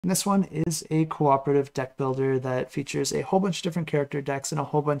And this one is a cooperative deck builder that features a whole bunch of different character decks and a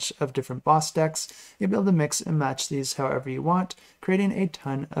whole bunch of different boss decks. You'll be able to mix and match these however you want, creating a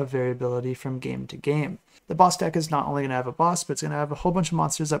ton of variability from game to game. The boss deck is not only going to have a boss, but it's going to have a whole bunch of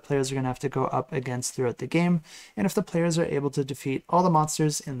monsters that players are going to have to go up against throughout the game. And if the players are able to defeat all the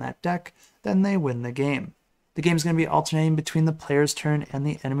monsters in that deck, then they win the game. The game is going to be alternating between the player's turn and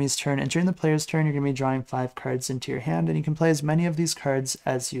the enemy's turn, and during the player's turn you're going to be drawing 5 cards into your hand, and you can play as many of these cards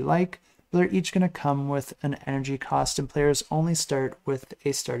as you like, but they're each going to come with an energy cost, and players only start with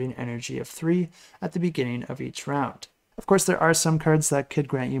a starting energy of 3 at the beginning of each round. Of course, there are some cards that could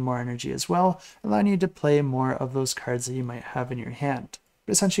grant you more energy as well, allowing you to play more of those cards that you might have in your hand.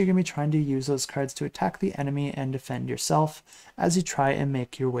 But essentially you're going to be trying to use those cards to attack the enemy and defend yourself as you try and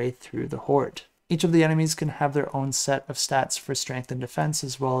make your way through the horde. Each of the enemies can have their own set of stats for strength and defense,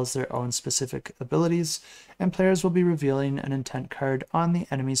 as well as their own specific abilities, and players will be revealing an intent card on the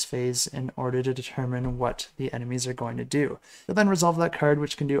enemy's phase in order to determine what the enemies are going to do. You'll then resolve that card,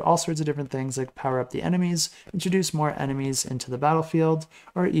 which can do all sorts of different things like power up the enemies, introduce more enemies into the battlefield,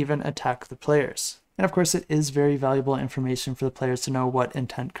 or even attack the players. And of course, it is very valuable information for the players to know what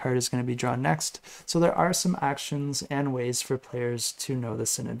intent card is going to be drawn next, so there are some actions and ways for players to know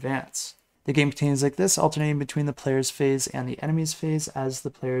this in advance. The game continues like this, alternating between the player's phase and the enemy's phase as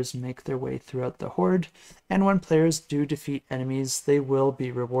the players make their way throughout the horde, and when players do defeat enemies, they will be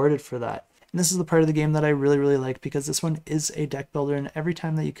rewarded for that. And this is the part of the game that I really like, because this one is a deck builder, and every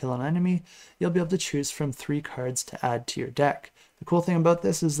time that you kill an enemy, you'll be able to choose from 3 cards to add to your deck. The cool thing about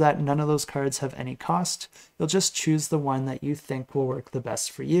this is that none of those cards have any cost. You'll just choose the one that you think will work the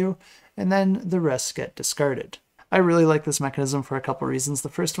best for you, and then the rest get discarded. I really like this mechanism for a couple reasons. The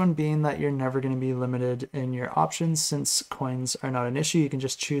first one being that you're never going to be limited in your options since coins are not an issue. You can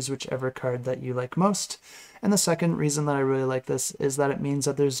just choose whichever card that you like most. And the second reason that I really like this is that it means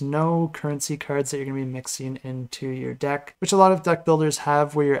that there's no currency cards that you're going to be mixing into your deck, which a lot of deck builders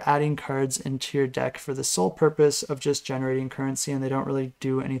have, where you're adding cards into your deck for the sole purpose of just generating currency, and they don't really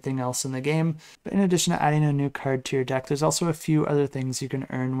do anything else in the game. But in addition to adding a new card to your deck, there's also a few other things you can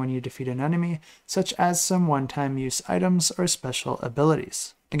earn when you defeat an enemy, such as some one-time use items or special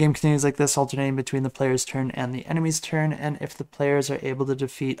abilities. The game continues like this, alternating between the player's turn and the enemy's turn, and if the players are able to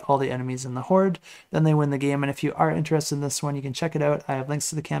defeat all the enemies in the horde, then they win the game. And if you are interested in this one, you can check it out. I have links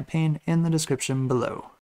to the campaign in the description below.